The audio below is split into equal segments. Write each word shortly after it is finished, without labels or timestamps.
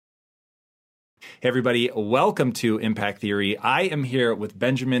Hey, everybody. Welcome to Impact Theory. I am here with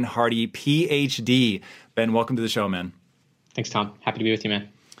Benjamin Hardy, PhD. Ben, welcome to the show, man. Thanks, Tom. Happy to be with you, man.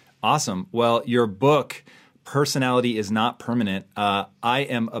 Awesome. Well, your book, Personality is Not Permanent, I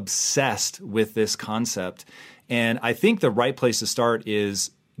am obsessed with this concept. And I think the right place to start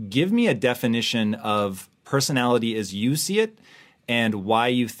is give me a definition of personality as you see it and why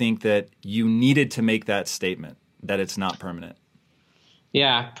you think that you needed to make that statement, that it's not permanent.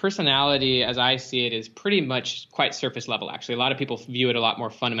 Yeah, personality, as I see it, is pretty much quite surface level, actually. A lot of people view it a lot more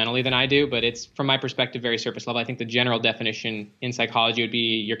fundamentally than I do, but it's, from my perspective, very surface level. I think the general definition in psychology would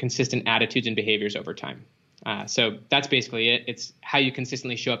be your consistent attitudes and behaviors over time. So that's basically it. It's how you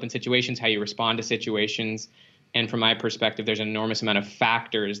consistently show up in situations, how you respond to situations. And from my perspective, there's an enormous amount of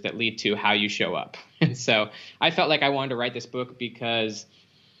factors that lead to how you show up. And so I felt like I wanted to write this book because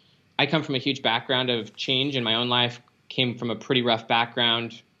I come from a huge background of change in my own life, came from a pretty rough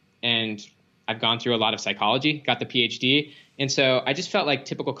background, and I've gone through a lot of psychology, got the PhD. And so I just felt like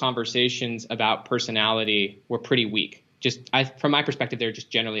typical conversations about personality were pretty weak. From my perspective, they're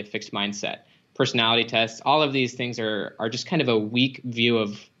just generally a fixed mindset. Personality tests, all of these things are just kind of a weak view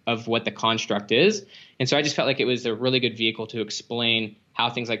of what the construct is. And so I just felt like it was a really good vehicle to explain how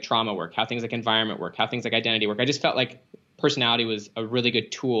things like trauma work, how things like environment work, how things like identity work. I just felt like personality was a really good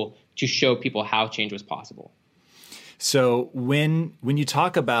tool to show people how change was possible. So when you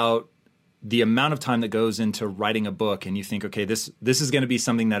talk about the amount of time that goes into writing a book and you think, okay, this is going to be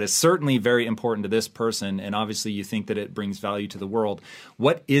something that is certainly very important to this person, and obviously you think that it brings value to the world,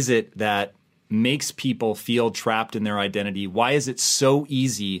 what is it that makes people feel trapped in their identity? Why is it so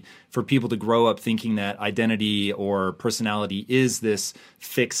easy for people to grow up thinking that identity or personality is this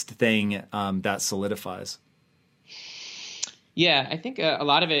fixed thing that solidifies? Yeah, I think a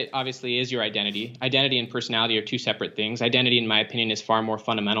lot of it obviously is your identity. Identity and personality are two separate things. Identity, in my opinion, is far more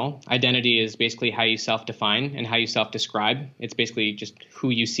fundamental. Identity is basically how you self-define and how you self-describe. It's basically just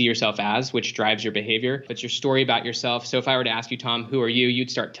who you see yourself as, which drives your behavior. It's your story about yourself. So if I were to ask you, Tom, who are you?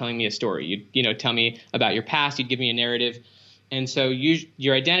 You'd start telling me a story. You'd tell me about your past. You'd give me a narrative. And so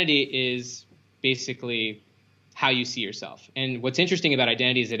your identity is basically how you see yourself. And what's interesting about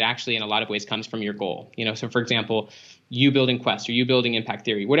identity is it actually in a lot of ways comes from your goal. So for example, you building Quest or you building Impact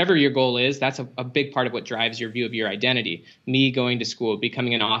Theory, whatever your goal is, that's a big part of what drives your view of your identity. Me going to school,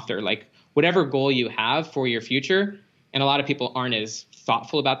 becoming an author, like whatever goal you have for your future. And a lot of people aren't as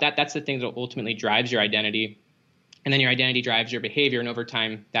thoughtful about that. That's the thing that ultimately drives your identity. And then your identity drives your behavior. And over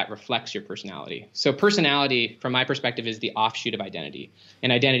time, that reflects your personality. So personality, from my perspective, is the offshoot of identity.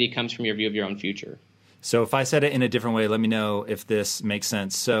 And identity comes from your view of your own future. So if I said it in a different way, let me know if this makes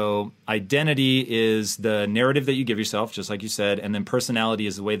sense. So identity is the narrative that you give yourself, just like you said, and then personality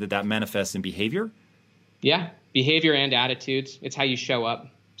is the way that manifests in behavior? Yeah, behavior and attitudes. It's how you show up.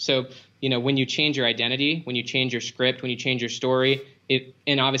 So, when you change your identity, when you change your script, when you change your story,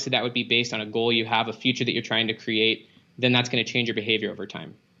 and obviously that would be based on a goal you have, a future that you're trying to create, then that's going to change your behavior over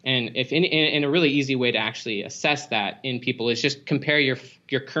time. And if in a really easy way to actually assess that in people is just compare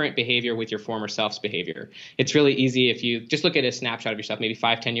your current behavior with your former self's behavior. It's really easy if you just look at a snapshot of yourself, maybe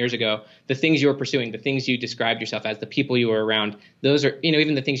 5-10 years ago, the things you were pursuing, the things you described yourself as, the people you were around, those are,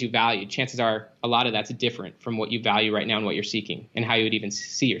 even the things you valued. Chances are a lot of that's different from what you value right now and what you're seeking and how you would even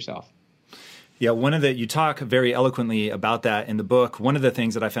see yourself. Yeah, you talk very eloquently about that in the book. One of the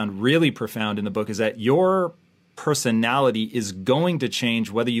things that I found really profound in the book is that your personality is going to change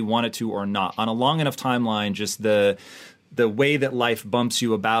whether you want it to or not. On a long enough timeline, just the way that life bumps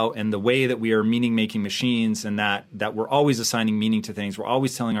you about and the way that we are meaning-making machines and that we're always assigning meaning to things, we're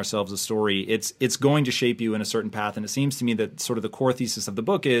always telling ourselves a story, it's going to shape you in a certain path. And it seems to me that sort of the core thesis of the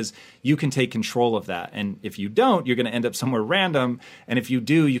book is you can take control of that. And if you don't, you're going to end up somewhere random. And if you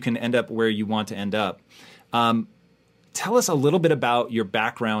do, you can end up where you want to end up. Tell us a little bit about your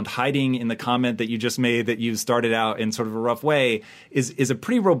background. Hiding in the comment that you just made that you started out in sort of a rough way is a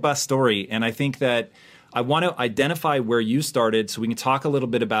pretty robust story. And I think that I want to identify where you started so we can talk a little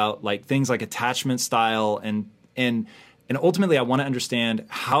bit about like things like attachment style and ultimately I want to understand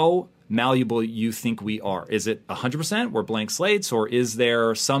how malleable you think we are. Is it 100% we're blank slates, or is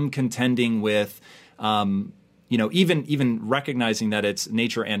there some contending with even recognizing that it's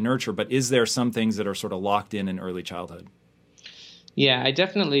nature and nurture, but is there some things that are sort of locked in early childhood? Yeah, I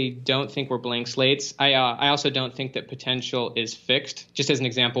definitely don't think we're blank slates. I also don't think that potential is fixed. Just as an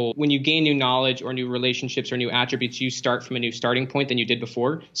example, when you gain new knowledge or new relationships or new attributes, you start from a new starting point than you did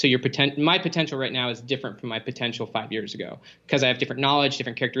before. So my potential right now is different from my potential 5 years ago because I have different knowledge,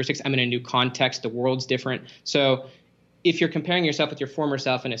 different characteristics. I'm in a new context. The world's different. So if you're comparing yourself with your former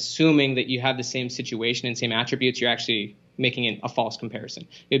self and assuming that you have the same situation and same attributes, you're actually making a false comparison.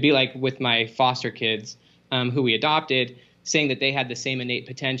 It would be like with my foster kids, who we adopted, saying that they had the same innate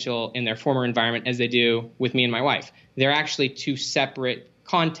potential in their former environment as they do with me and my wife. They're actually two separate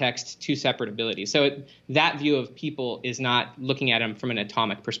contexts, two separate abilities. So that view of people is not looking at them from an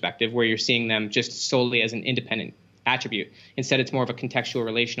atomic perspective where you're seeing them just solely as an independent attribute. Instead, it's more of a contextual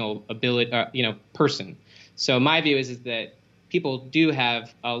relational ability, person. So my view is that people do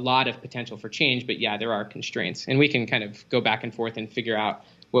have a lot of potential for change, but yeah, there are constraints. And we can kind of go back and forth and figure out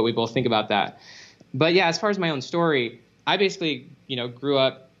what we both think about that. But yeah, as far as my own story, I basically, grew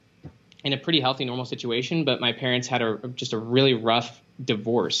up in a pretty healthy, normal situation, but my parents had just a really rough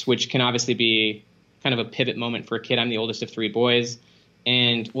divorce, which can obviously be kind of a pivot moment for a kid. I'm the oldest of three boys.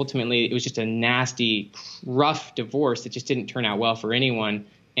 And ultimately, it was just a nasty, rough divorce that just didn't turn out well for anyone.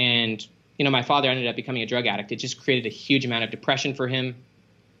 And, my father ended up becoming a drug addict. It just created a huge amount of depression for him.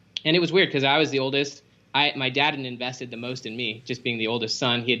 And it was weird because I was the oldest. My dad had invested the most in me, just being the oldest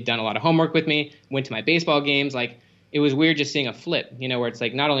son. He had done a lot of homework with me, went to my baseball games. Like, it was weird just seeing a flip, where it's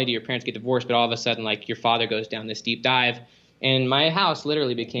like not only do your parents get divorced, but all of a sudden, like, your father goes down this deep dive. And my house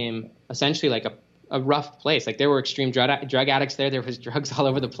literally became essentially like a rough place. Like, there were extreme drug addicts there. There was drugs all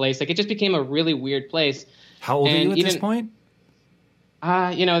over the place. Like, it just became a really weird place. How old are you at this point?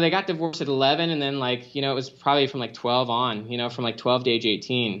 They got divorced at 11, and then it was probably from 12 on, from 12 to age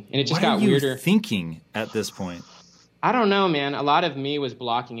 18. And it just got weirder. What are you thinking at this point? I don't know, man. A lot of me was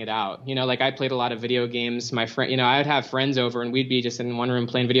blocking it out. I played a lot of video games. My friend, I would have friends over and we'd be just in one room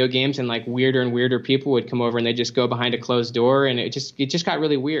playing video games, and weirder and weirder people would come over and they'd just go behind a closed door, and it just got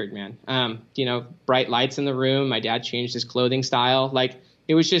really weird, man. Bright lights in the room. My dad changed his clothing style.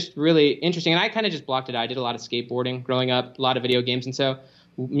 It was just really interesting. And I kind of just blocked it out. I did a lot of skateboarding growing up, a lot of video games. And so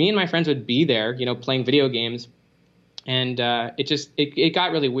me and my friends would be there, playing video games. And it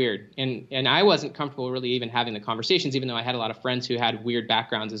got really weird. And I wasn't comfortable really even having the conversations, even though I had a lot of friends who had weird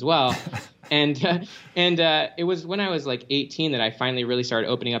backgrounds as well. and it was when I was 18 that I finally really started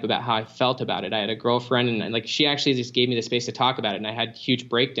opening up about how I felt about it. I had a girlfriend, and she actually just gave me the space to talk about it. And I had huge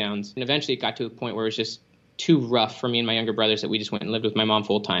breakdowns. And eventually it got to a point where it was just too rough for me and my younger brothers that we just went and lived with my mom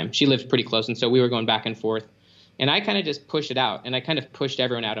full time. She lived pretty close, and so we were going back and forth. And I kind of just pushed it out, and I kind of pushed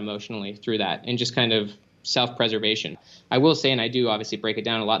everyone out emotionally through that, and just kind of self-preservation. I will say, and I do obviously break it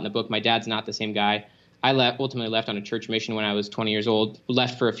down a lot in the book, my dad's not the same guy. I ultimately left on a church mission when I was 20 years old,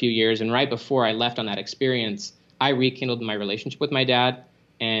 left for a few years, and right before I left on that experience, I rekindled my relationship with my dad,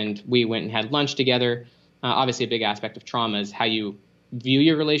 and we went and had lunch together. Obviously, a big aspect of trauma is how you view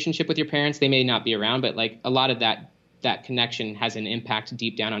your relationship with your parents. They may not be around, but a lot of that connection has an impact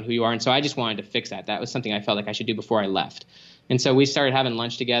deep down on who you are. And so I just wanted to fix that. That was something I felt like I should do before I left. And so we started having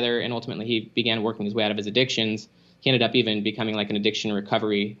lunch together, and ultimately he began working his way out of his addictions. He ended up even becoming an addiction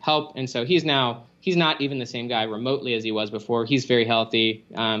recovery help. And so he's not even the same guy remotely as he was before. He's very healthy,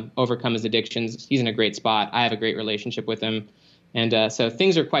 overcome his addictions. He's in a great spot. I have a great relationship with him. And so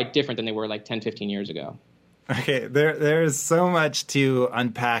things are quite different than they were 10, 15 years ago. Okay, there's so much to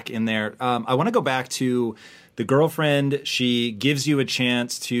unpack in there. I want to go back to the girlfriend. She gives you a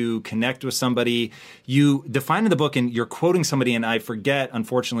chance to connect with somebody. You define in the book, and you're quoting somebody, and I forget,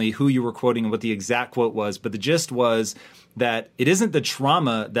 unfortunately, who you were quoting and what the exact quote was, but the gist was that it isn't the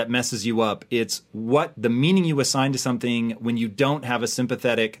trauma that messes you up. It's what the meaning you assign to something when you don't have a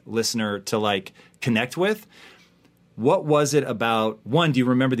sympathetic listener to connect with. What was it about? One, do you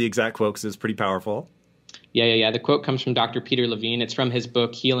remember the exact quote? Because it was pretty powerful. Yeah. The quote comes from Dr. Peter Levine. It's from his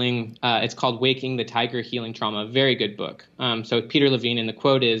book, Healing. It's called Waking the Tiger, Healing Trauma. Very good book. So Peter Levine, and the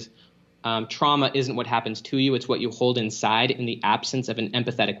quote is, trauma isn't what happens to you. It's what you hold inside in the absence of an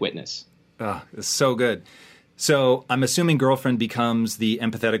empathetic witness. Oh, it's so good. So I'm assuming girlfriend becomes the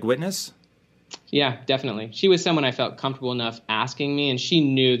empathetic witness? Yeah, definitely. She was someone I felt comfortable enough asking me, and she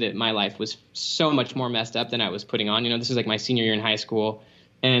knew that my life was so much more messed up than I was putting on. This is my senior year in high school.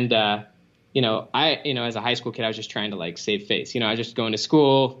 And, as a high school kid, I was just trying to save face. I was just going to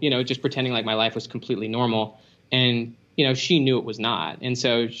school, just pretending my life was completely normal. And, she knew it was not. And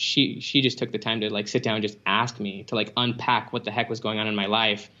so she just took the time to sit down and just ask me to unpack what the heck was going on in my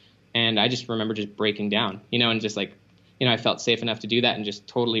life. And I just remember just breaking down, and just I felt safe enough to do that and just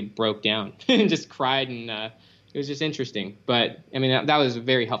totally broke down and just cried. And it was just interesting. But I mean, that was a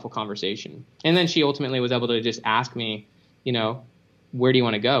very helpful conversation. And then she ultimately was able to just ask me, where do you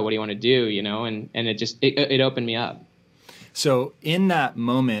want to go? What do you want to do? And it opened me up. So in that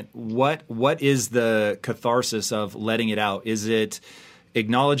moment, what is the catharsis of letting it out? Is it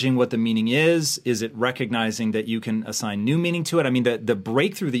acknowledging what the meaning is? Is it recognizing that you can assign new meaning to it? I mean, the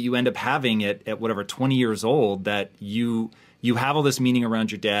breakthrough that you end up having at whatever, 20 years old, that you have all this meaning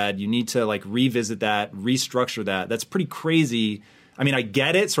around your dad. You need to like revisit that, restructure that. That's pretty crazy. I mean, I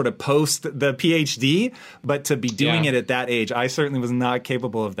get it sort of post the PhD, but to be doing it at that age, I certainly was not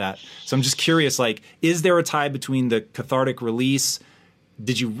capable of that. So I'm just curious, like, is there a tie between the cathartic release?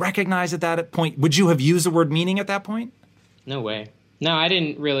 Did you recognize at that point? Would you have used the word meaning at that point? No way. No, I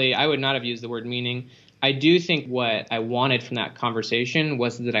didn't really. I would not have used the word meaning. I do think what I wanted from that conversation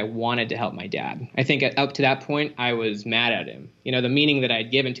was that I wanted to help my dad. I think up to that point, I was mad at him. You know, the meaning that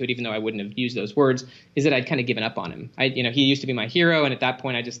I'd given to it, even though I wouldn't have used those words, is that I'd kind of given up on him. He used to be my hero. And at that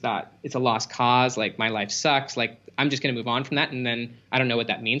point, I just thought it's a lost cause. Like, my life sucks. Like, I'm just going to move on from that. And then I don't know what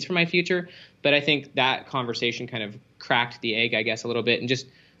that means for my future. But I think that conversation kind of cracked the egg, I guess, a little bit and just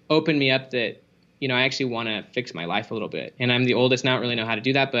opened me up that, you know, I actually want to fix my life a little bit. And I'm the oldest, and I don't really know how to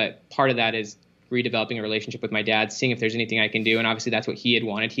do that. But part of that is redeveloping a relationship with my dad, seeing if there's anything I can do. And obviously that's what he had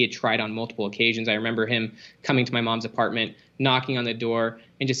wanted. He had tried on multiple occasions. I remember him coming to my mom's apartment, knocking on the door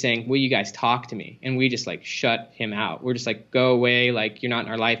and just saying, will you guys talk to me? And we just like shut him out. We're just like, go away. Like, you're not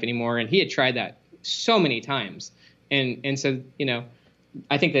in our life anymore. And he had tried that so many times. And so, you know,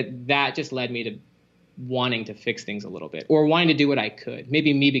 I think that just led me to wanting to fix things a little bit, or wanting to do what I could.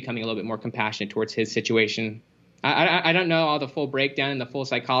 Maybe me becoming a little bit more compassionate towards his situation. I don't know all the full breakdown and the full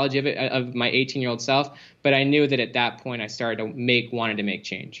psychology of it, of my 18-year-old self, but I knew that at that point I started to wanted to make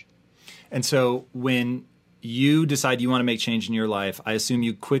change. And so when you decide you want to make change in your life, I assume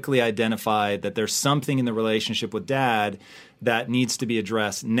you quickly identify that there's something in the relationship with dad that needs to be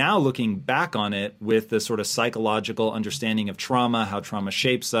addressed. Now looking back on it with the sort of psychological understanding of trauma, how trauma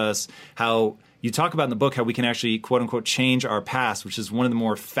shapes us, how you talk about in the book how we can actually, quote unquote, change our past, which is one of the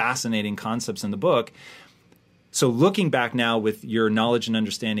more fascinating concepts in the book. So looking back now with your knowledge and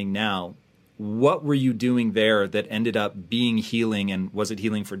understanding now, what were you doing there that ended up being healing? And was it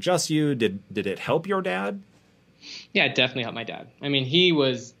healing for just you? Did it help your dad? Yeah, it definitely helped my dad. I mean, he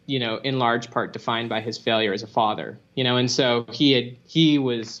was, you know, in large part defined by his failure as a father, you know, and so he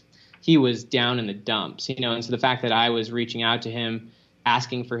was down in the dumps, you know, and so the fact that I was reaching out to him,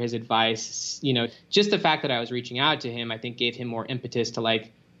 asking for his advice, you know, just the fact that I was reaching out to him, I think gave him more impetus to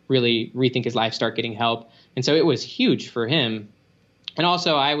like really rethink his life, start getting help. And so it was huge for him. And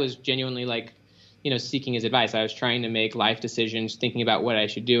also I was genuinely like, you know, seeking his advice. I was trying to make life decisions, thinking about what I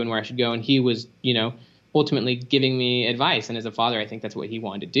should do and where I should go. And he was, you know, ultimately giving me advice. And as a father, I think that's what he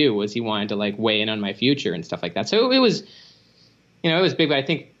wanted to do, was he wanted to like weigh in on my future and stuff like that. So it was, you know, it was big, but I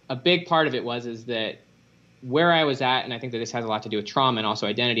think a big part of it is that where I was at, and I think that this has a lot to do with trauma and also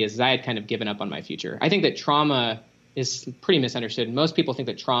identity, is I had kind of given up on my future. I think that trauma is pretty misunderstood. Most people think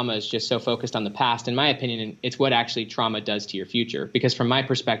that trauma is just so focused on the past. In my opinion, it's what actually trauma does to your future. Because from my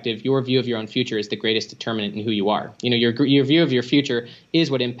perspective, your view of your own future is the greatest determinant in who you are. You know, your view of your future is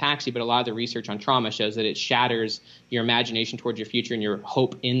what impacts you, but a lot of the research on trauma shows that it shatters your imagination towards your future and your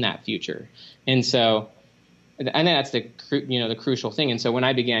hope in that future. And so I think that's the crucial thing. And so when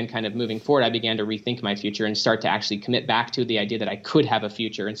I began kind of moving forward, I began to rethink my future and start to actually commit back to the idea that I could have a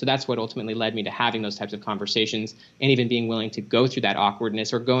future. And so that's what ultimately led me to having those types of conversations and even being willing to go through that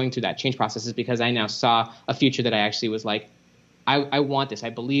awkwardness or going through that change process, is because I now saw a future that I actually was like, I want this. I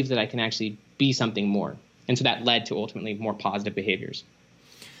believe that I can actually be something more. And so that led to ultimately more positive behaviors.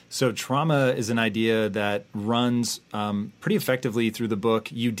 So trauma is an idea that runs pretty effectively through the book.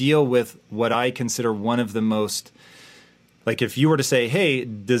 You deal with what I consider one of the most, like if you were to say, hey,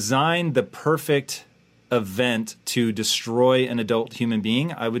 design the perfect event to destroy an adult human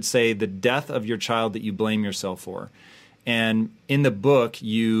being, I would say the death of your child that you blame yourself for. And in the book,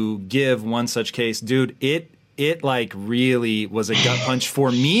 you give one such case. Dude, it like really was a gut punch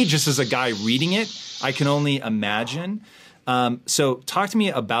for me, just as a guy reading it. I can only imagine. So talk to me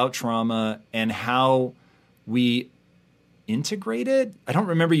about trauma and how we integrate it. I don't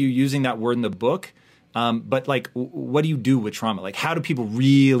remember you using that word in the book, but like, what do you do with trauma? Like, how do people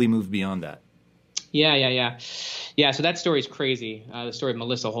really move beyond that? Yeah. So that story is crazy. The story of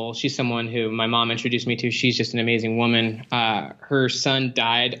Melissa Hull. She's someone who my mom introduced me to. She's just an amazing woman. Her son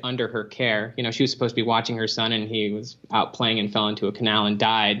died under her care. You know, she was supposed to be watching her son, and he was out playing and fell into a canal and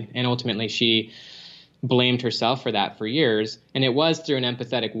died. And ultimately she blamed herself for that for years. And it was through an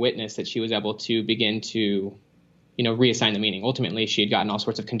empathetic witness that she was able to begin to, you know, reassign the meaning. Ultimately, she had gotten all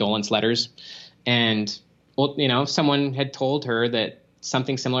sorts of condolence letters. And, you know, someone had told her that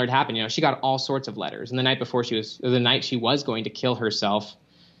something similar had happened. You know, she got all sorts of letters. And the night she was going to kill herself,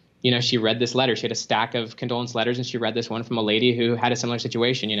 she read this letter. She had a stack of condolence letters, and she read this one from a lady who had a similar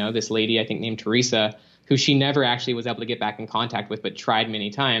situation. This lady, I think named Teresa, who she never actually was able to get back in contact with, but tried many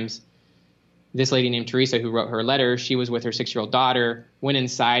times. This lady named Teresa who wrote her letter, she was with her 6-year-old daughter, went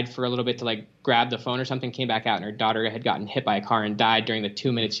inside for a little bit to like grab the phone or something, came back out, and her daughter had gotten hit by a car and died during the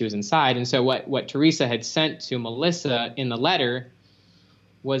 2 minutes she was inside. And so what Teresa had sent to Melissa in the letter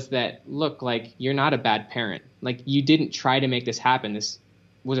was that, look, like, you're not a bad parent. Like, you didn't try to make this happen. This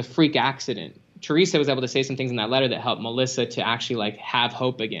was a freak accident. Teresa was able to say some things in that letter that helped Melissa to actually like have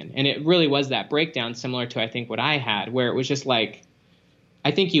hope again. And it really was that breakdown similar to, I think, what I had, where it was just like, I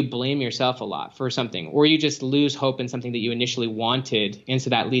think you blame yourself a lot for something, or you just lose hope in something that you initially wanted. And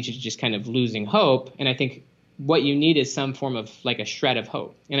so that leads you to just kind of losing hope. And I think what you need is some form of like a shred of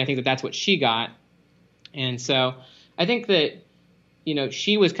hope. And I think that that's what she got. And so I think that,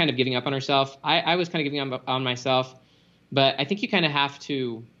 she was kind of giving up on herself. I was kind of giving up on myself. But I think you kind of have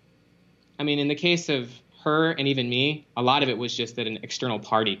to, in the case of her and even me, a lot of it was just that an external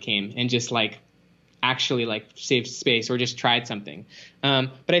party came and just like actually like saved space or just tried something.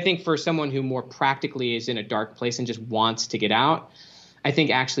 But I think for someone who more practically is in a dark place and just wants to get out, I think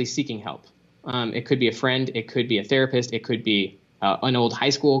actually seeking help. It could be a friend, it could be a therapist, it could be an old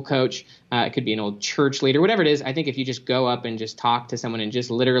high school coach, it could be an old church leader, whatever it is. I think if you just go up and just talk to someone and just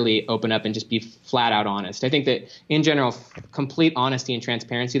literally open up and just be flat out honest. I think that in general, complete honesty and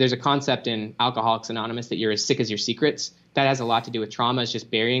transparency, there's a concept in Alcoholics Anonymous that you're as sick as your secrets. That has a lot to do with trauma, is just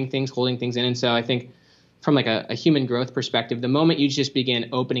burying things, holding things in. And so I think from like a human growth perspective, the moment you just begin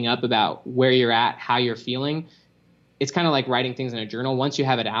opening up about where you're at, how you're feeling, it's kind of like writing things in a journal. Once you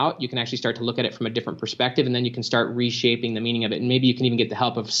have it out, you can actually start to look at it from a different perspective, and then you can start reshaping the meaning of it. And maybe you can even get the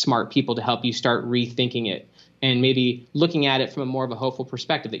help of smart people to help you start rethinking it and maybe looking at it from a more of a hopeful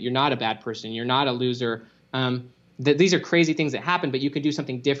perspective, that you're not a bad person, you're not a loser, that these are crazy things that happen, but you can do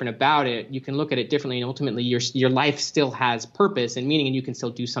something different about it. You can look at it differently, and ultimately your life still has purpose and meaning, and you can still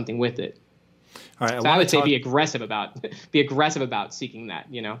do something with it. All right, so I would say be aggressive about seeking that,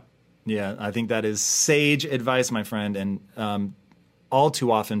 Yeah, I think that is sage advice, my friend. And all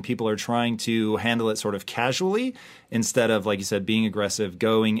too often, people are trying to handle it sort of casually instead of, like you said, being aggressive,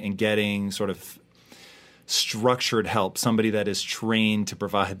 going and getting sort of structured help, somebody that is trained to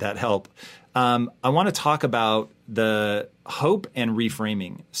provide that help. I want to talk about the hope and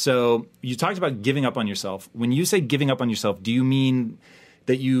reframing. So you talked about giving up on yourself. When you say giving up on yourself, do you mean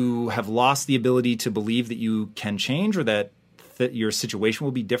that you have lost the ability to believe that you can change, or that your situation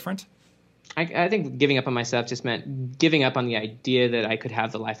will be different? I think giving up on myself just meant giving up on the idea that I could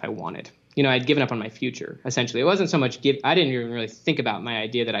have the life I wanted. I'd given up on my future, essentially. It wasn't so much I didn't even really think about my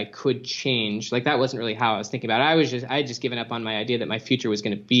idea that I could change. Like, that wasn't really how I was thinking about it. I had just given up on my idea that my future was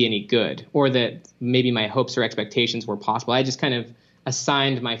going to be any good, or that maybe my hopes or expectations were possible. I just kind of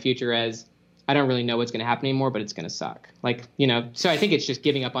assigned my future as, I don't really know what's going to happen anymore, but it's going to suck. So I think it's just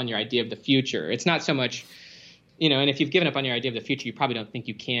giving up on your idea of the future. It's not so much, and if you've given up on your idea of the future, you probably don't think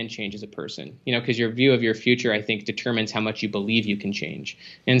you can change as a person, because your view of your future, I think, determines how much you believe you can change.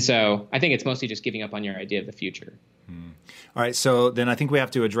 And so I think it's mostly just giving up on your idea of the future. All right. So then I think we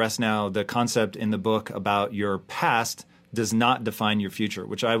have to address now the concept in the book about your past does not define your future,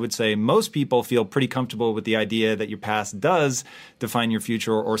 which I would say most people feel pretty comfortable with the idea that your past does define your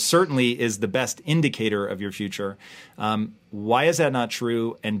future, or certainly is the best indicator of your future. Why is that not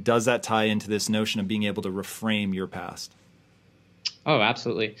true? And does that tie into this notion of being able to reframe your past? Oh,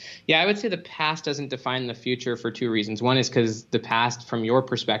 absolutely. Yeah, I would say the past doesn't define the future for two reasons. One is because the past, from your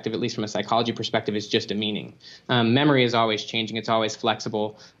perspective, at least from a psychology perspective, is just a meaning. Memory is always changing. It's always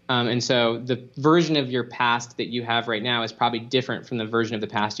flexible. And so the version of your past that you have right now is probably different from the version of the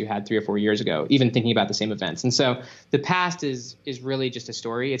past you had 3 or 4 years ago, even thinking about the same events. And so the past is really just a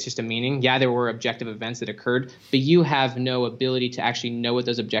story. It's just a meaning. Yeah, there were objective events that occurred, but you have no ability to actually know what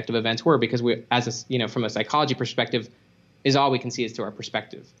those objective events were, because from a psychology perspective, is all we can see is through our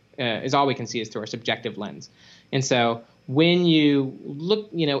perspective, is all we can see is through our subjective lens. And so when you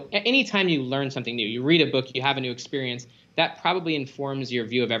look, anytime you learn something new, you read a book, you have a new experience, that probably informs your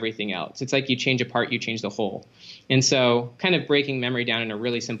view of everything else. It's like you change a part, you change the whole. And so kind of breaking memory down in a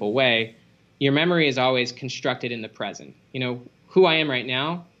really simple way, your memory is always constructed in the present. Who I am right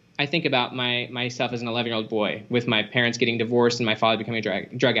now, I think about myself as an 11-year-old boy with my parents getting divorced and my father becoming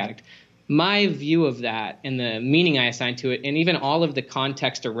a drug addict. My view of that and the meaning I assign to it, and even all of the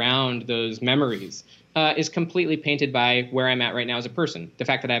context around those memories, is completely painted by where I'm at right now as a person. The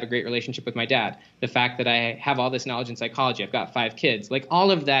fact that I have a great relationship with my dad, the fact that I have all this knowledge in psychology, I've got 5 kids, like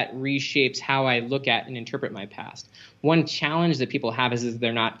all of that reshapes how I look at and interpret my past. One challenge that people have is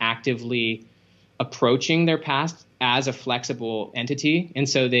they're not actively approaching their past as a flexible entity. And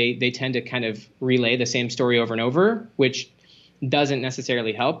so they tend to kind of relay the same story over and over, which doesn't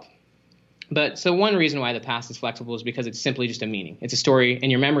necessarily help. But so one reason why the past is flexible is because it's simply just a meaning. It's a story, and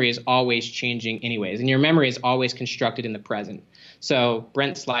your memory is always changing anyways. And your memory is always constructed in the present. So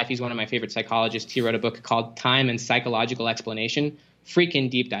Brent Slife, he's one of my favorite psychologists. He wrote a book called Time and Psychological Explanation. Freaking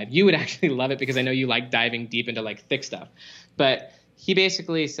deep dive. You would actually love it because I know you like diving deep into like thick stuff. But he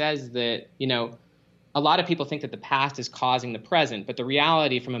basically says that, a lot of people think that the past is causing the present, but the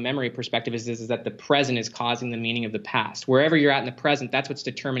reality from a memory perspective is that the present is causing the meaning of the past. Wherever you're at in the present, that's what's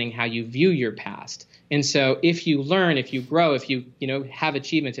determining how you view your past. And so if you learn, if you grow, if you, have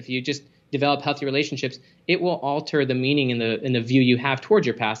achievements, if you just develop healthy relationships, it will alter the meaning in the view you have towards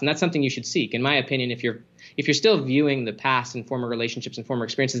your past. And that's something you should seek. In my opinion, if you're still viewing the past and former relationships and former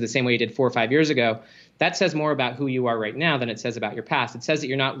experiences the same way you did 4 or 5 years ago, that says more about who you are right now than it says about your past. It says that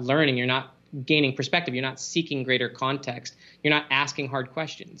you're not learning, you're not gaining perspective, you're not seeking greater context, you're not asking hard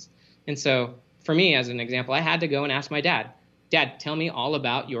questions. And so for me, as an example, I had to go and ask my dad, tell me all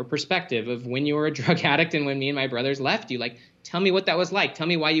about your perspective of when you were a drug addict and when me and my brothers left you. Like, tell me what that was like. Tell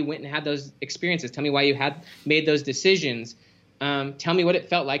me why you went and had those experiences. Tell me why you had made those decisions. Tell me what it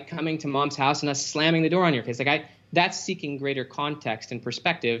felt like coming to mom's house and us slamming the door on your face. That's seeking greater context and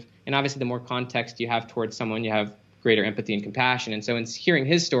perspective. And obviously the more context you have towards someone, you have greater empathy and compassion. And so in hearing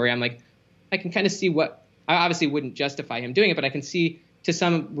his story, I'm like, I can kind of see what – I obviously wouldn't justify him doing it, but I can see to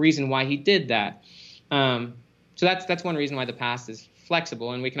some reason why he did that. So that's one reason why the past is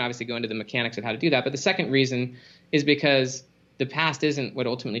flexible, and we can obviously go into the mechanics of how to do that. But the second reason is because the past isn't what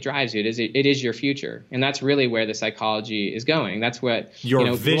ultimately drives you. It is your future, and that's really where the psychology is going. That's what –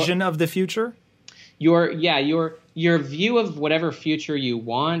 Your vision of the future? Your view of whatever future you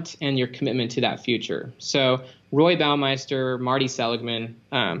want and your commitment to that future. So Roy Baumeister, Marty Seligman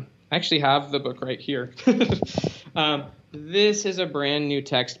I actually have the book right here. This is a brand new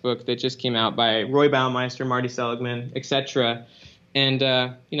textbook that just came out by Roy Baumeister, Marty Seligman, etc. And,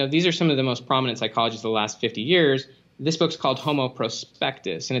 these are some of the most prominent psychologists of the last 50 years. This book's called Homo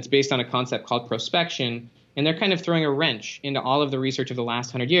Prospectus, and it's based on a concept called prospection. And they're kind of throwing a wrench into all of the research of the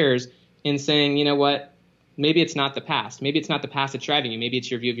last 100 years and saying, you know what, maybe it's not the past. Maybe it's not the past that's driving you. Maybe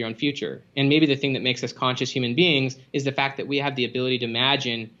it's your view of your own future. And maybe the thing that makes us conscious human beings is the fact that we have the ability to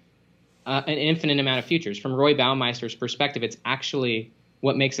imagine an infinite amount of futures. From Roy Baumeister's perspective, it's actually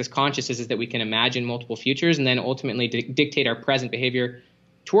what makes us conscious is that we can imagine multiple futures and then ultimately dictate our present behavior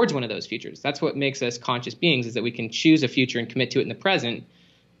towards one of those futures. That's what makes us conscious beings, is that we can choose a future and commit to it in the present.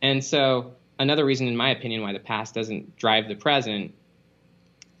 And so another reason, in my opinion, why the past doesn't drive the present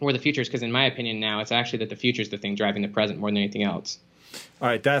or the future is because, in my opinion now, it's actually that the future is the thing driving the present more than anything else. All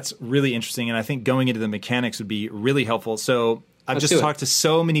right, that's really interesting. And I think going into the mechanics would be really helpful. So I've just talked to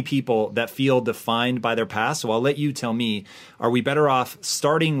so many people that feel defined by their past. So I'll let you tell me, are we better off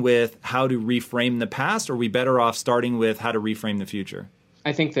starting with how to reframe the past, or are we better off starting with how to reframe the future?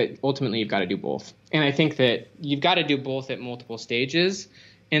 I think that ultimately you've got to do both. And I think that you've got to do both at multiple stages.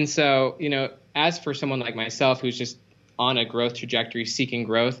 And so, as for someone like myself who's just on a growth trajectory, seeking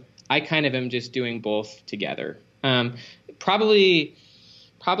growth, I kind of am just doing both together. Probably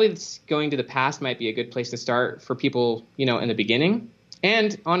going to the past might be a good place to start for people, in the beginning.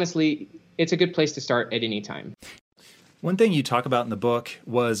 And honestly, it's a good place to start at any time. One thing you talk about in the book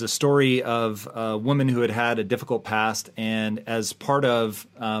was a story of a woman who had a difficult past, and as part of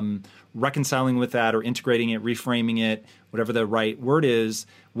reconciling with that or integrating it, reframing it, whatever the right word is,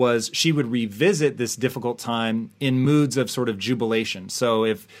 was she would revisit this difficult time in moods of sort of jubilation. So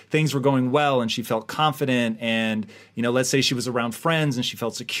if things were going well and she felt confident and, let's say she was around friends and she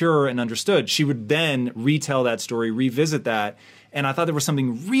felt secure and understood, she would then retell that story, revisit that. And I thought there was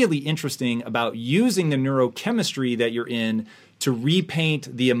something really interesting about using the neurochemistry that you're in to repaint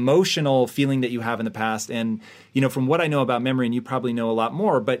the emotional feeling that you have in the past. And, from what I know about memory, and you probably know a lot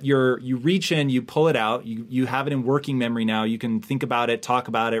more, but you reach in, you pull it out, you have it in working memory now. You can think about it, talk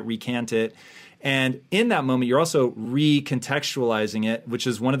about it, recant it. And in that moment, you're also recontextualizing it, which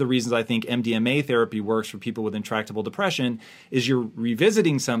is one of the reasons I think MDMA therapy works for people with intractable depression, is you're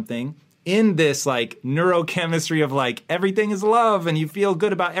revisiting something in this neurochemistry of everything is love, and you feel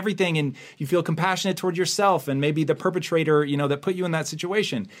good about everything, and you feel compassionate toward yourself and maybe the perpetrator, that put you in that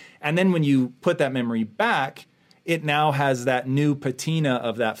situation. And then when you put that memory back, it now has that new patina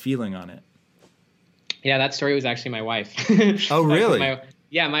of that feeling on it. Yeah, that story was actually my wife. Oh, really?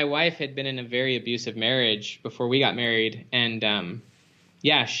 My wife had been in a very abusive marriage before we got married, and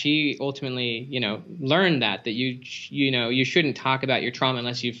she ultimately, learned that you shouldn't talk about your trauma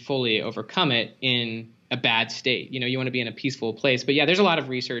unless you've fully overcome it in a bad state. You want to be in a peaceful place. But yeah, there's a lot of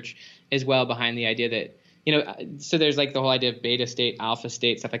research as well behind the idea that, so there's like the whole idea of beta state, alpha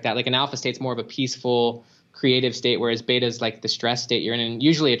state, stuff like that. Like an alpha state's more of a peaceful, creative state, whereas beta is like the stress state you're in. And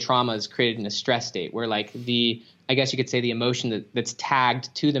usually a trauma is created in a stress state where like I guess you could say the emotion that's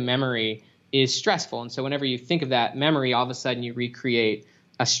tagged to the memory is stressful. And so whenever you think of that memory, all of a sudden you recreate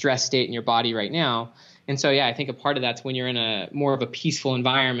a stress state in your body right now. And so, yeah, I think a part of that's when you're in a more of a peaceful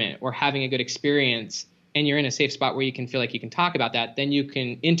environment or having a good experience and you're in a safe spot where you can feel like you can talk about that, then you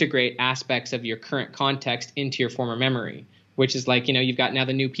can integrate aspects of your current context into your former memory, which is like, you've got now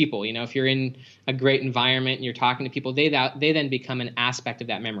the new people. If you're in a great environment and you're talking to people, they then become an aspect of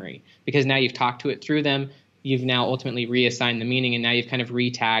that memory because now you've talked to it through them. You've now ultimately reassigned the meaning, and now you've kind of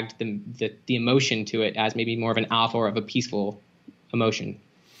retagged the emotion to it as maybe more of an alpha or of a peaceful emotion.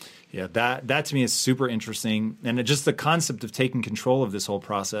 Yeah, that to me is super interesting, and just the concept of taking control of this whole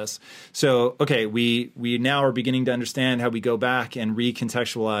process. So, okay, we now are beginning to understand how we go back and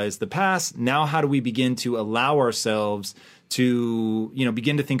recontextualize the past. Now, how do we begin to allow ourselves to,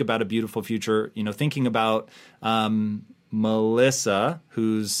 begin to think about a beautiful future? Thinking about Melissa,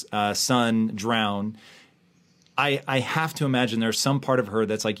 whose son drowned. I have to imagine there's some part of her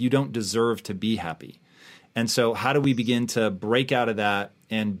that's like, you don't deserve to be happy. And so how do we begin to break out of that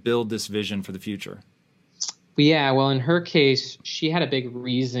and build this vision for the future? Yeah, well, in her case, she had a big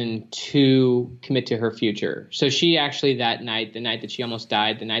reason to commit to her future. So she actually that night, the night that she almost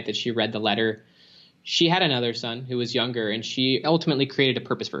died, the night that she read the letter, she had another son who was younger, and she ultimately created a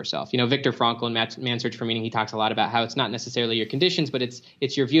purpose for herself. Viktor Frankl in Man's Search for Meaning, he talks a lot about how it's not necessarily your conditions, but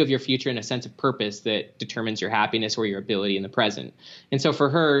it's your view of your future and a sense of purpose that determines your happiness or your ability in the present. And so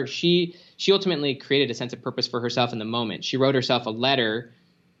for her, she ultimately created a sense of purpose for herself in the moment. She wrote herself a letter,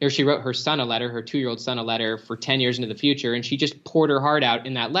 or she wrote her son a letter, her 2-year-old son a letter for 10 years into the future, and she just poured her heart out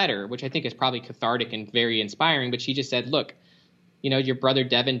in that letter, which I think is probably cathartic and very inspiring. But she just said, look, your brother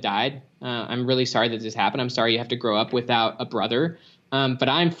Devin died. I'm really sorry that this happened. I'm sorry you have to grow up without a brother. But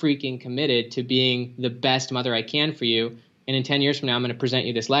I'm freaking committed to being the best mother I can for you. And in 10 years from now, I'm going to present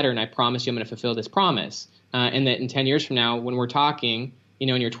you this letter, and I promise you I'm going to fulfill this promise. And that in 10 years from now, when we're talking,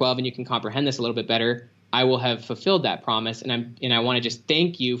 and you're 12 and you can comprehend this a little bit better, I will have fulfilled that promise. And I want to just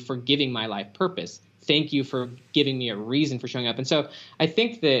thank you for giving my life purpose. Thank you for giving me a reason for showing up. And so I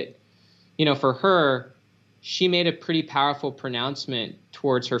think that, for her, she made a pretty powerful pronouncement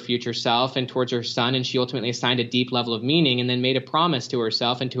towards her future self and towards her son, and she ultimately assigned a deep level of meaning and then made a promise to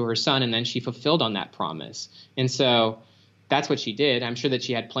herself and to her son, and then she fulfilled on that promise. And so that's what she did. I'm sure that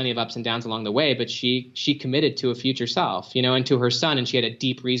she had plenty of ups and downs along the way, but she committed to a future self, and to her son, and she had a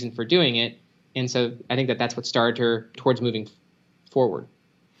deep reason for doing it. And so I think that that's what started her towards moving forward.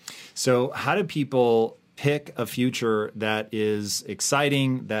 So how do people pick a future that is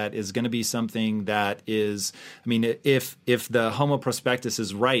exciting, that is going to be something that is, if the Homo prospectus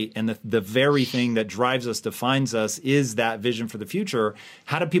is right and the very thing that drives us, defines us, is that vision for the future,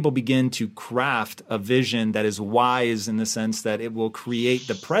 how do people begin to craft a vision that is wise in the sense that it will create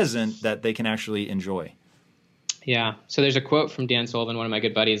the present that they can actually enjoy? Yeah. So there's a quote from Dan Sullivan, one of my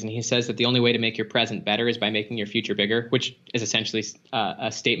good buddies, and he says that the only way to make your present better is by making your future bigger, which is essentially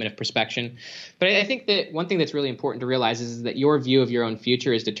a statement of perspection. But I think that one thing that's really important to realize is that your view of your own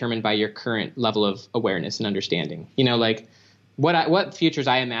future is determined by your current level of awareness and understanding. What futures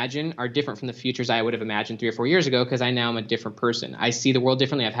I imagine are different from the futures I would have imagined 3 or 4 years ago, because I now am a different person. I see the world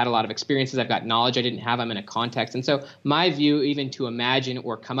differently. I've had a lot of experiences. I've got knowledge I didn't have. I'm in a context. And so my view, even to imagine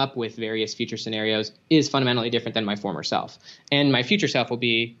or come up with various future scenarios, is fundamentally different than my former self. And my future self will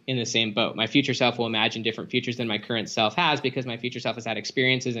be in the same boat. My future self will imagine different futures than my current self has, because my future self has had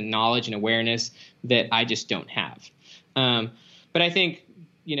experiences and knowledge and awareness that I just don't have. But I think,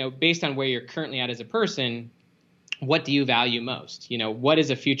 based on where you're currently at as a person, what do you value most? What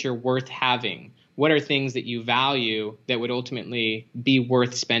is a future worth having? What are things that you value that would ultimately be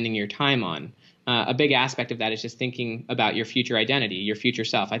worth spending your time on? A big aspect of that is just thinking about your future identity, your future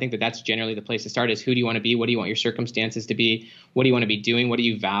self. I think that that's generally the place to start, is who do you want to be? What do you want your circumstances to be? What do you want to be doing? What do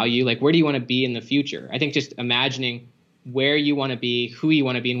you value? Where do you want to be in the future? I think just imagining where you want to be, who you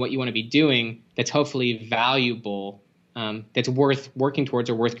want to be, and what you want to be doing that's hopefully valuable, that's worth working towards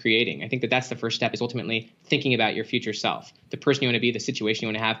or worth creating. I think that that's the first step, is ultimately thinking about your future self, the person you want to be, the situation you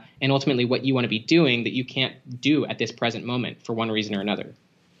want to have, and ultimately what you want to be doing that you can't do at this present moment for one reason or another.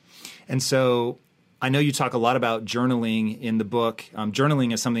 And so I know you talk a lot about journaling in the book.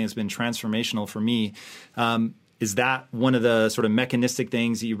 Journaling is something that's been transformational for me. is that one of the sort of mechanistic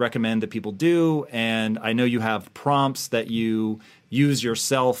things that you recommend that people do? And I know you have prompts that you use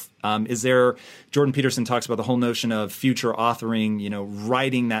yourself. Jordan Peterson talks about the whole notion of future authoring,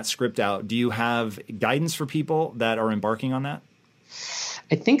 writing that script out. Do you have guidance for people that are embarking on that?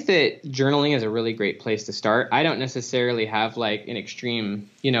 I think that journaling is a really great place to start. I don't necessarily have like an extreme,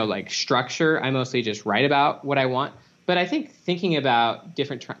 structure. I mostly just write about what I want. But I think thinking about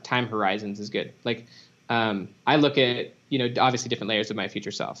different time horizons is good. Like, I look at, obviously different layers of my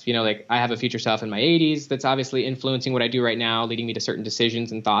future self. I have a future self in my 80s that's obviously influencing what I do right now, leading me to certain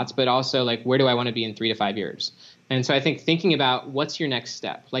decisions and thoughts, but also like, where do I want to be in 3 to 5 years? And so I think thinking about what's your next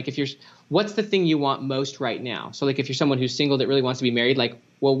step? Like what's the thing you want most right now? So like if you're someone who's single that really wants to be married, like,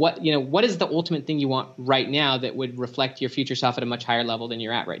 well, what is the ultimate thing you want right now that would reflect your future self at a much higher level than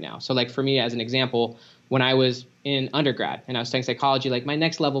you're at right now? So like for me, as an example, when I was in undergrad and I was studying psychology, like my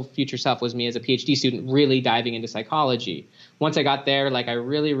next level future self was me as a PhD student really diving into psychology. Once I got there, like I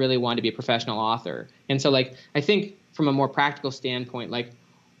really, really wanted to be a professional author. And so like I think from a more practical standpoint, like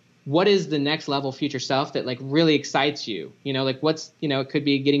what is the next level future self that like really excites you? Like what's, it could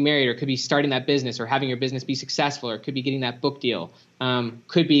be getting married, or it could be starting that business or having your business be successful, or it could be getting that book deal.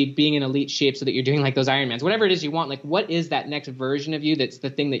 Could be being in elite shape so that you're doing like those Ironmans, whatever it is you want. Like what is that next version of you that's the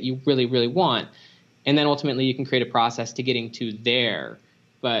thing that you really, really want? And then ultimately you can create a process to getting to there.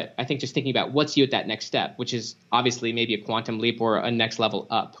 But I think just thinking about what's you at that next step, which is obviously maybe a quantum leap or a next level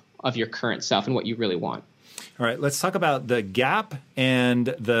up of your current self and what you really want. All right, let's talk about the gap and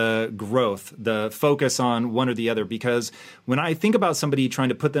the growth, the focus on one or the other, because when I think about somebody trying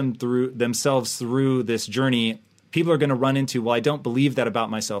to put themselves through this journey, people are going to run into, well, I don't believe that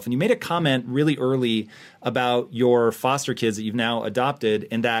about myself. And you made a comment really early about your foster kids that you've now adopted,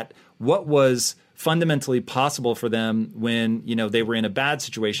 and that what was fundamentally possible for them when they were in a bad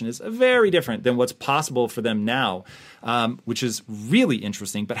situation is very different than what's possible for them now, which is really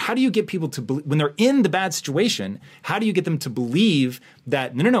interesting. But how do you get people to believe, when they're in the bad situation, how do you get them to believe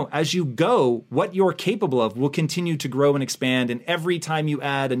that no, as you go, what you're capable of will continue to grow and expand, and every time you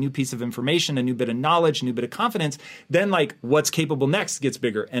add a new piece of information, a new bit of knowledge, a new bit of confidence, then like what's capable next gets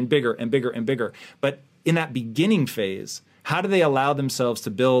bigger and bigger and bigger and bigger. But in that beginning phase, how do they allow themselves to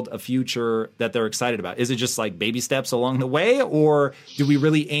build a future that they're excited about? Is it just like baby steps along the way, or do we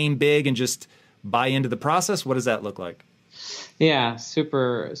really aim big and just buy into the process? What does that look like? Yeah,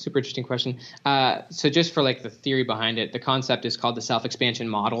 super interesting question. So just for like the theory behind it, the concept is called the self-expansion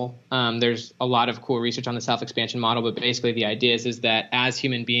model. There's a lot of cool research on the self-expansion model, but basically the idea is that as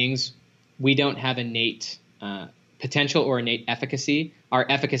human beings, we don't have innate potential or innate efficacy. Our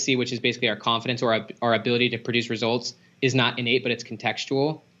efficacy, which is basically our confidence or our ability to produce results, is not innate, but it's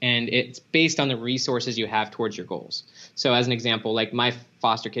contextual, and it's based on the resources you have towards your goals. So as an example, like my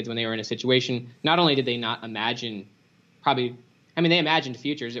foster kids, when they were in a situation, not only did they not imagine they imagined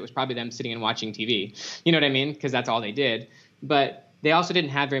futures. It was probably them sitting and watching TV. You know what I mean? Because that's all they did. But they also didn't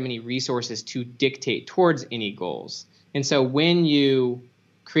have very many resources to dictate towards any goals. And so when you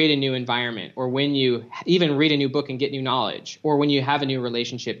create a new environment, or when you even read a new book and get new knowledge, or when you have a new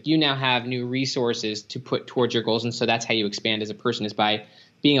relationship, you now have new resources to put towards your goals. And so that's how you expand as a person, is by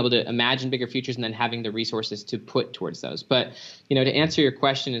being able to imagine bigger futures and then having the resources to put towards those. But, to answer your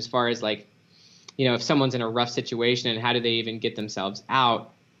question as far as like, if someone's in a rough situation and how do they even get themselves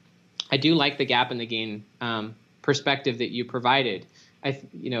out, I do like the gap and the gain perspective that you provided.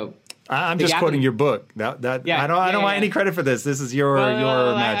 I'm just quoting your book. I don't want any credit for this. This is your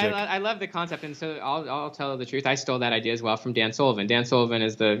magic. I love the concept, and so I'll tell the truth. I stole that idea as well from Dan Sullivan. Dan Sullivan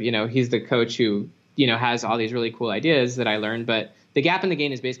is he's the coach who has all these really cool ideas that I learned. But the gap and the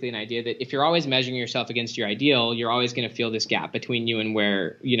gain is basically an idea that if you're always measuring yourself against your ideal, you're always going to feel this gap between you and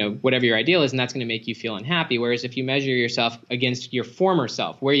where whatever your ideal is, and that's going to make you feel unhappy. Whereas if you measure yourself against your former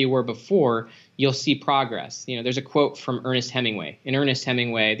self, where you were before, you'll see progress. There's a quote from Ernest Hemingway. And Ernest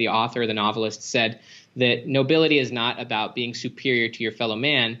Hemingway, the author, the novelist, said that nobility is not about being superior to your fellow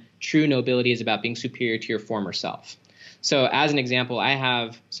man. True nobility is about being superior to your former self. So as an example, I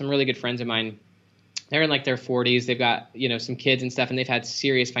have some really good friends of mine. They're in like their 40s. They've got, some kids and stuff, and they've had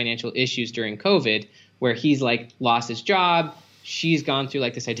serious financial issues during COVID, where he's like lost his job. She's gone through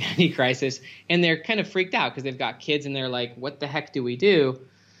like this identity crisis, and they're kind of freaked out because they've got kids and they're like, what the heck do we do?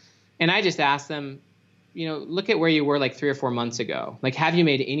 And I just asked them, look at where you were like 3 or 4 months ago. Like, have you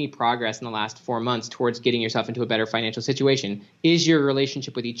made any progress in the last 4 months towards getting yourself into a better financial situation? Is your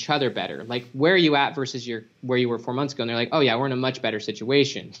relationship with each other better? Like, where are you at versus where you were 4 months ago? And they're like, oh yeah, we're in a much better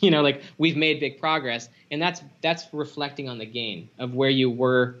situation. Like, we've made big progress, and that's reflecting on the gain of where you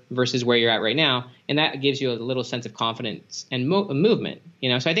were versus where you're at right now, and that gives you a little sense of confidence and movement.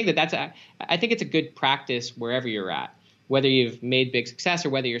 So I think I think it's a good practice wherever you're at, whether you've made big success or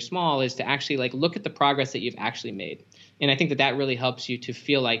whether you're small, is to actually like look at the progress that you've actually made. And I think that really helps you to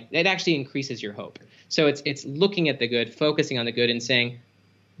feel like it actually increases your hope. So it's looking at the good, focusing on the good, and saying,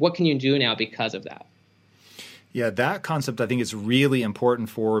 what can you do now because of that? Yeah, that concept I think is really important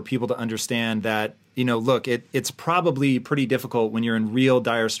for people to understand that, look, it's probably pretty difficult when you're in real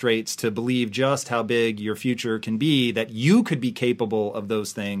dire straits to believe just how big your future can be, that you could be capable of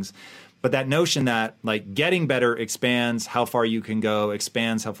those things. But that notion that like getting better expands how far you can go,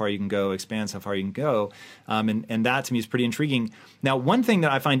 expands how far you can go, expands how far you can go. And that to me is pretty intriguing. Now, one thing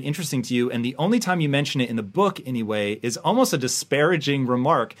that I find interesting to you, and the only time you mention it in the book anyway, is almost a disparaging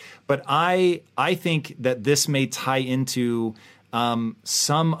remark. But I think that this may tie into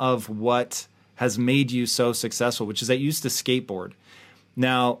some of what has made you so successful, which is that you used to skateboard.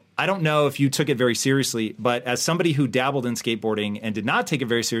 Now, I don't know if you took it very seriously, but as somebody who dabbled in skateboarding and did not take it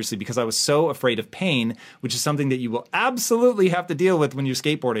very seriously because I was so afraid of pain, which is something that you will absolutely have to deal with when you're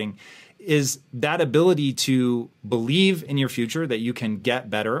skateboarding, is that ability to believe in your future, that you can get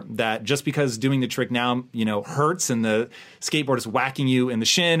better, that just because doing the trick now, hurts and the skateboard is whacking you in the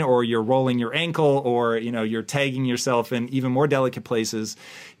shin, or you're rolling your ankle, or, you're tagging yourself in even more delicate places.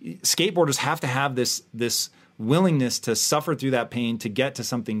 Skateboarders have to have this willingness to suffer through that pain to get to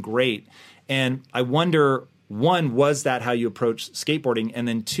something great. And I wonder, one, was that how you approach skateboarding? And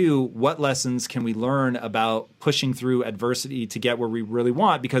then two, what lessons can we learn about pushing through adversity to get where we really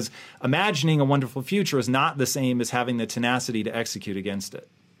want? Because imagining a wonderful future is not the same as having the tenacity to execute against it.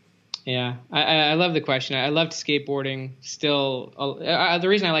 Yeah, I love the question. I loved skateboarding still. The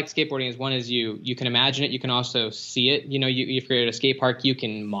reason I like skateboarding is, one is you can imagine it. You can also see it. If you're at a skate park, you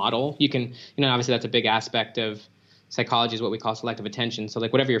can model. You can, obviously that's a big aspect of psychology, is what we call selective attention. So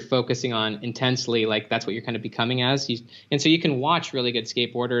like whatever you're focusing on intensely, like that's what you're kind of becoming as. And so you can watch really good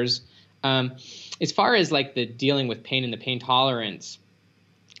skateboarders. As far as like the dealing with pain and the pain tolerance,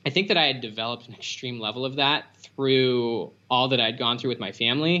 I think that I had developed an extreme level of that through all that I'd gone through with my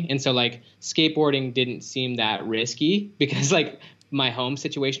family. And so like skateboarding didn't seem that risky because like my home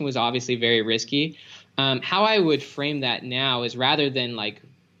situation was obviously very risky. How I would frame that now is, rather than like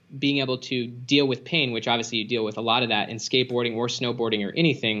being able to deal with pain, which obviously you deal with a lot of that in skateboarding or snowboarding or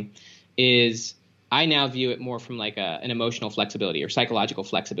anything, is I now view it more from like an emotional flexibility or psychological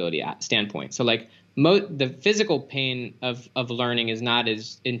flexibility standpoint. So like the physical pain of learning is not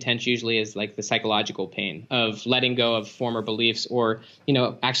as intense usually as like the psychological pain of letting go of former beliefs, or,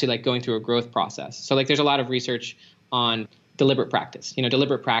 actually like going through a growth process. So like there's a lot of research on deliberate practice,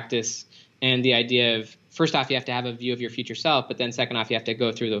 and the idea of, first off, you have to have a view of your future self, but then second off, you have to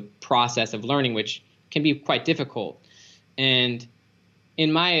go through the process of learning, which can be quite difficult. And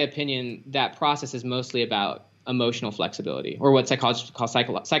in my opinion, that process is mostly about emotional flexibility, or what psychologists call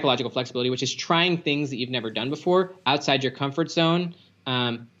psychological flexibility, which is trying things that you've never done before outside your comfort zone,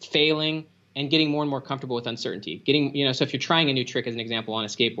 failing, and getting more and more comfortable with uncertainty. So if you're trying a new trick, as an example, on a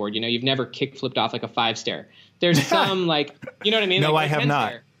skateboard, you've never kick flipped off like a 5-stair. There's some like, you know what I mean? No, like I have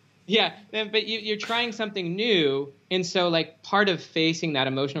not. Yeah, but you're trying something new, and so like part of facing that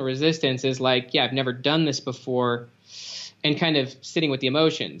emotional resistance is like, yeah, I've never done this before, and kind of sitting with the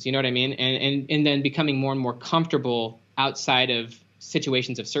emotions, you know what I mean? And then becoming more and more comfortable outside of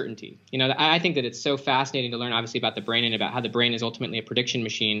situations of certainty. I think that it's so fascinating to learn, obviously, about the brain and about how the brain is ultimately a prediction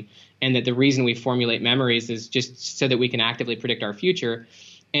machine, and that the reason we formulate memories is just so that we can actively predict our future.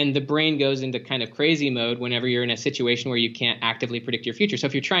 And the brain goes into kind of crazy mode whenever you're in a situation where you can't actively predict your future. So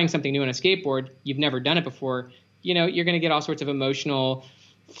if you're trying something new on a skateboard, you've never done it before, you're going to get all sorts of emotional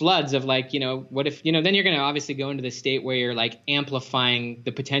floods of like, what if, then you're going to obviously go into the state where you're like amplifying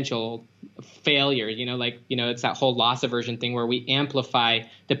the potential failure, it's that whole loss aversion thing where we amplify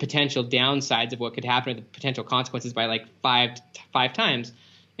the potential downsides of what could happen, or the potential consequences, by like five times.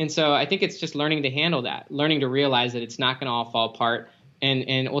 And so I think it's just learning to handle that, learning to realize that it's not going to all fall apart,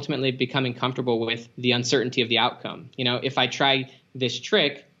 and ultimately becoming comfortable with the uncertainty of the outcome. If I try this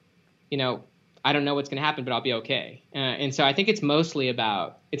trick, I don't know what's going to happen, but I'll be okay. And so I think it's mostly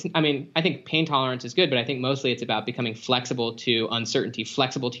about I think pain tolerance is good, but I think mostly it's about becoming flexible to uncertainty,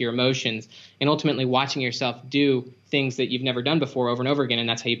 flexible to your emotions, and ultimately watching yourself do things that you've never done before over and over again. And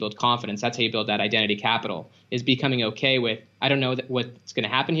that's how you build confidence. That's how you build that identity capital, is becoming okay with, I don't know what's going to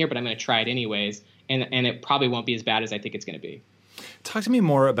happen here, but I'm going to try it anyways. And it probably won't be as bad as I think it's going to be. Talk to me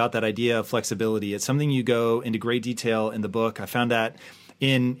more about that idea of flexibility. It's something you go into great detail in the book. I found that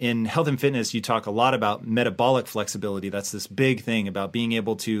in health and fitness, you talk a lot about metabolic flexibility. That's this big thing about being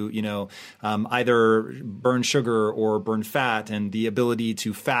able to, either burn sugar or burn fat, and the ability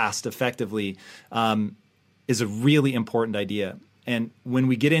to fast effectively is a really important idea. And when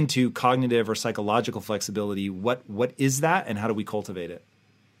we get into cognitive or psychological flexibility, what is that, and how do we cultivate it?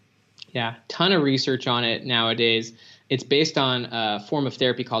 Yeah, ton of research on it nowadays. It's based on a form of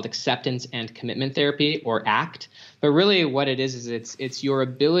therapy called acceptance and commitment therapy, or ACT. But really what it is it's your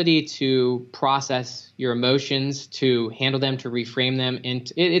ability to process your emotions, to handle them, to reframe them.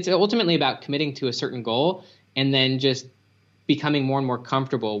 And it's ultimately about committing to a certain goal and then just becoming more and more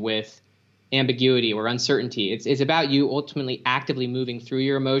comfortable with ambiguity or uncertainty. It's about you ultimately actively moving through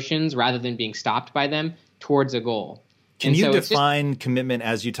your emotions rather than being stopped by them towards a goal. Can you define commitment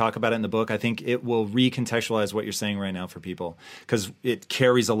as you talk about it in the book? I think it will recontextualize what you're saying right now for people, because it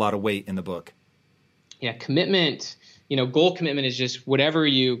carries a lot of weight in the book. Yeah, commitment, goal commitment is just whatever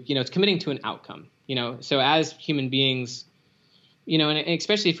it's committing to an outcome, So as human beings, and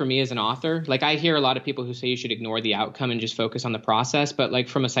especially for me as an author, like I hear a lot of people who say you should ignore the outcome and just focus on the process. But like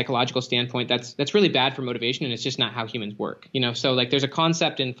from a psychological standpoint, that's really bad for motivation, and it's just not how humans work. So like there's a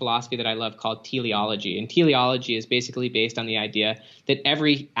concept in philosophy that I love called teleology, and teleology is basically based on the idea that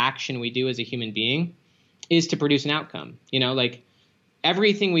every action we do as a human being is to produce an outcome. Like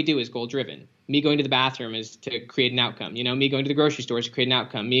everything we do is goal driven. Me going to the bathroom is to create an outcome. Me going to the grocery store is to create an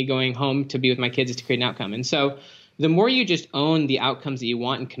outcome. Me going home to be with my kids is to create an outcome. And so the more you just own the outcomes that you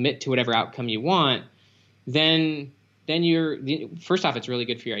want and commit to whatever outcome you want, then you're, first off, it's really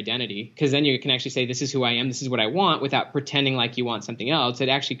good for your identity, because then you can actually say, this is who I am, this is what I want, without pretending like you want something else. It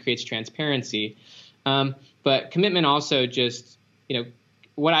actually creates transparency. But commitment also just,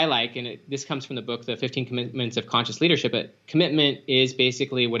 what I like, and this comes from the book, The 15 Commitments of Conscious Leadership, but commitment is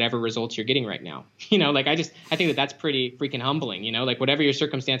basically whatever results you're getting right now. I think that's pretty freaking humbling, like whatever your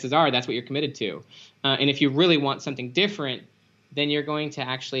circumstances are, that's what you're committed to. And if you really want something different, then you're going to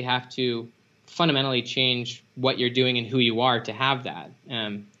actually have to fundamentally change what you're doing and who you are to have that.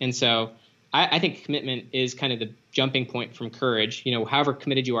 And so I think commitment is kind of the jumping point from courage. However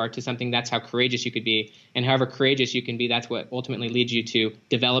committed you are to something, that's how courageous you could be. And however courageous you can be, that's what ultimately leads you to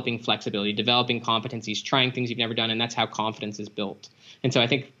developing flexibility, developing competencies, trying things you've never done. And that's how confidence is built. And so I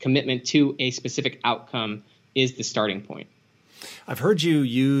think commitment to a specific outcome is the starting point. I've heard you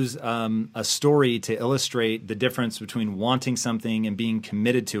use a story to illustrate the difference between wanting something and being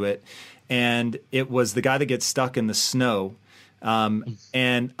committed to it. And it was the guy that gets stuck in the snow.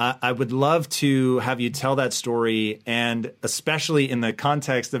 And I would love to have you tell that story, and especially in the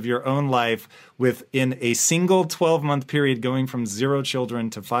context of your own life, within a single 12-month period going from 0 children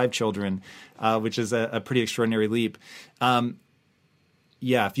to 5 children, which is a pretty extraordinary leap.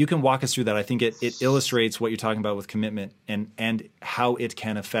 If you can walk us through that, I think it illustrates what you're talking about with commitment and how it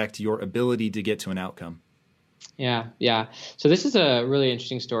can affect your ability to get to an outcome. Yeah. So this is a really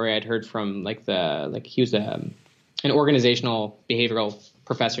interesting story I'd heard from he was an organizational behavioral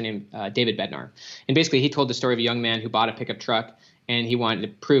professor named David Bednar. And basically he told the story of a young man who bought a pickup truck, and he wanted to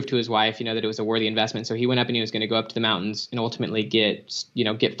prove to his wife, that it was a worthy investment. So he went up and he was going to go up to the mountains and ultimately get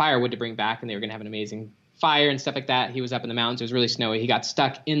firewood to bring back, and they were going to have an amazing fire and stuff like that. He was up in the mountains. It was really snowy. He got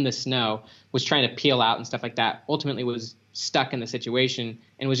stuck in the snow, was trying to peel out and stuff like that. Ultimately was stuck in the situation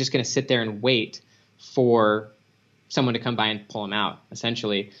and was just going to sit there and wait for someone to come by and pull him out,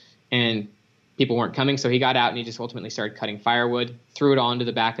 essentially. And people weren't coming, so he got out and he just ultimately started cutting firewood, threw it all into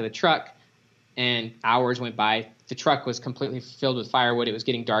the back of the truck, and hours went by. The truck was completely filled with firewood. It was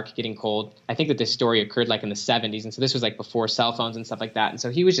getting dark, getting cold. I think that this story occurred like in the 70s, and so this was like before cell phones and stuff like that. And so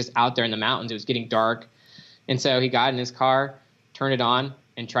he was just out there in the mountains. It was getting dark, and so he got in his car, turned it on,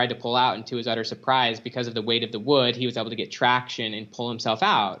 and tried to pull out. And to his utter surprise, because of the weight of the wood, he was able to get traction and pull himself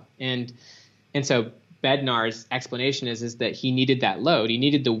out. And so Bednar's explanation is that he needed that load. He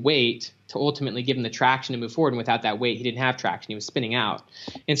needed the weight to ultimately give him the traction to move forward. And without that weight, he didn't have traction. He was spinning out.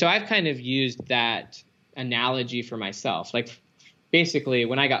 And so I've kind of used that analogy for myself. Like basically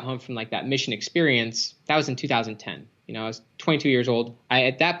when I got home from like that mission experience, that was in 2010. I was 22 years old. I,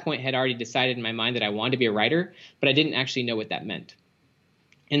 at that point, had already decided in my mind that I wanted to be a writer, but I didn't actually know what that meant.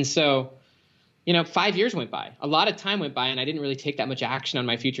 And so, 5 years went by. A lot of time went by, and I didn't really take that much action on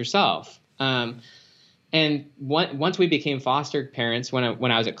my future self. And once we became foster parents, when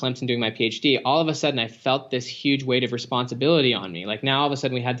I was at Clemson doing my PhD, all of a sudden I felt this huge weight of responsibility on me. Like now all of a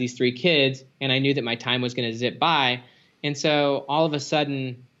sudden we had these 3 kids, and I knew that my time was going to zip by. And so all of a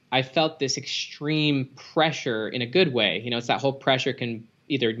sudden I felt this extreme pressure in a good way. It's that whole pressure can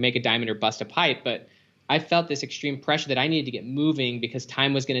either make a diamond or bust a pipe, but I felt this extreme pressure that I needed to get moving because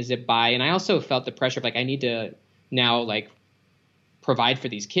time was going to zip by. And I also felt the pressure of like, I need to now like provide for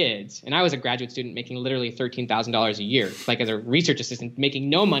these kids. And I was a graduate student making literally $13,000 a year, like as a research assistant, making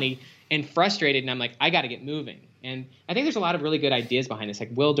no money and frustrated. And I'm like, I got to get moving. And I think there's a lot of really good ideas behind this.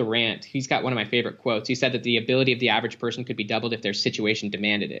 Like Will Durant, he's got one of my favorite quotes. He said that the ability of the average person could be doubled if their situation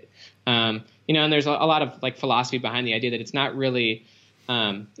demanded it. And there's a lot of like philosophy behind the idea that it's not really,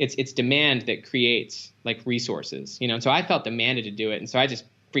 it's demand that creates like resources, and so I felt demanded to do it. And so I just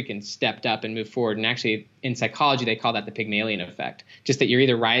freaking stepped up and moved forward. And actually in psychology, they call that the Pygmalion effect, just that you're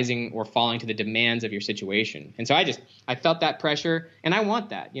either rising or falling to the demands of your situation. And so I felt that pressure, and I want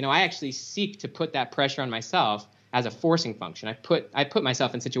that. I actually seek to put that pressure on myself as a forcing function. I put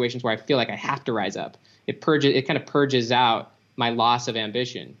myself in situations where I feel like I have to rise up. It kind of purges out my loss of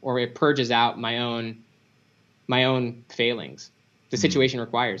ambition, or it purges out my own failings. The situation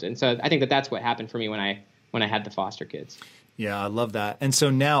requires it. And so I think that that's what happened for me when I had the foster kids. Yeah, I love that. And so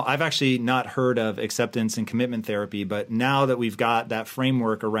now I've actually not heard of acceptance and commitment therapy, but now that we've got that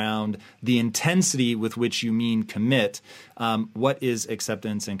framework around the intensity with which you mean commit, what is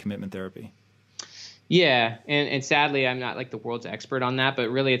acceptance and commitment therapy? Yeah, and sadly, I'm not like the world's expert on that, but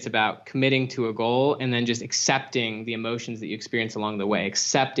really it's about committing to a goal and then just accepting the emotions that you experience along the way,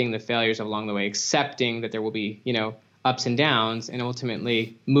 accepting the failures along the way, accepting that there will be, ups and downs, and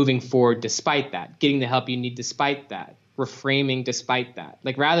ultimately moving forward despite that, getting the help you need despite that, reframing despite that.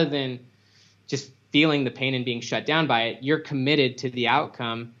 Like rather than just feeling the pain and being shut down by it, you're committed to the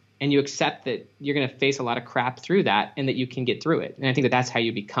outcome, and you accept that you're going to face a lot of crap through that and that you can get through it. And I think that that's how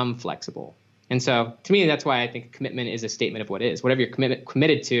you become flexible. And so to me, that's why I think commitment is a statement of what is. Whatever you're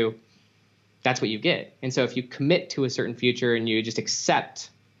committed to, that's what you get. And so if you commit to a certain future and you just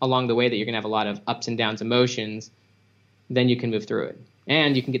accept along the way that you're going to have a lot of ups and downs emotions, then you can move through it.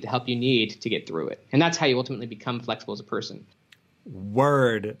 And you can get the help you need to get through it. And that's how you ultimately become flexible as a person.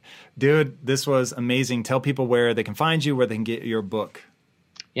 Word. Dude, this was amazing. Tell people where they can find you, where they can get your book.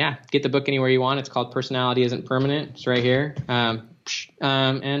 Yeah, get the book anywhere you want. It's called Personality Isn't Permanent. It's right here.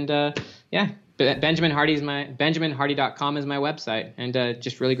 BenjaminHardy.com is my website. And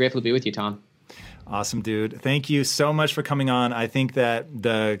just really grateful to be with you, Tom. Awesome, dude. Thank you so much for coming on. I think that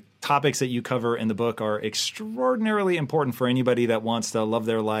the topics that you cover in the book are extraordinarily important for anybody that wants to love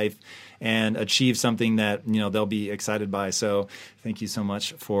their life and achieve something that they'll be excited by. So thank you so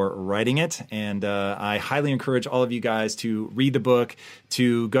much for writing it. And I highly encourage all of you guys to read the book,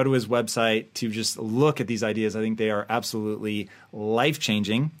 to go to his website, to just look at these ideas. I think they are absolutely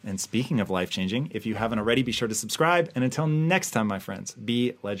life-changing. And speaking of life-changing, if you haven't already, be sure to subscribe. And until next time, my friends,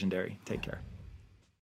 be legendary. Take care.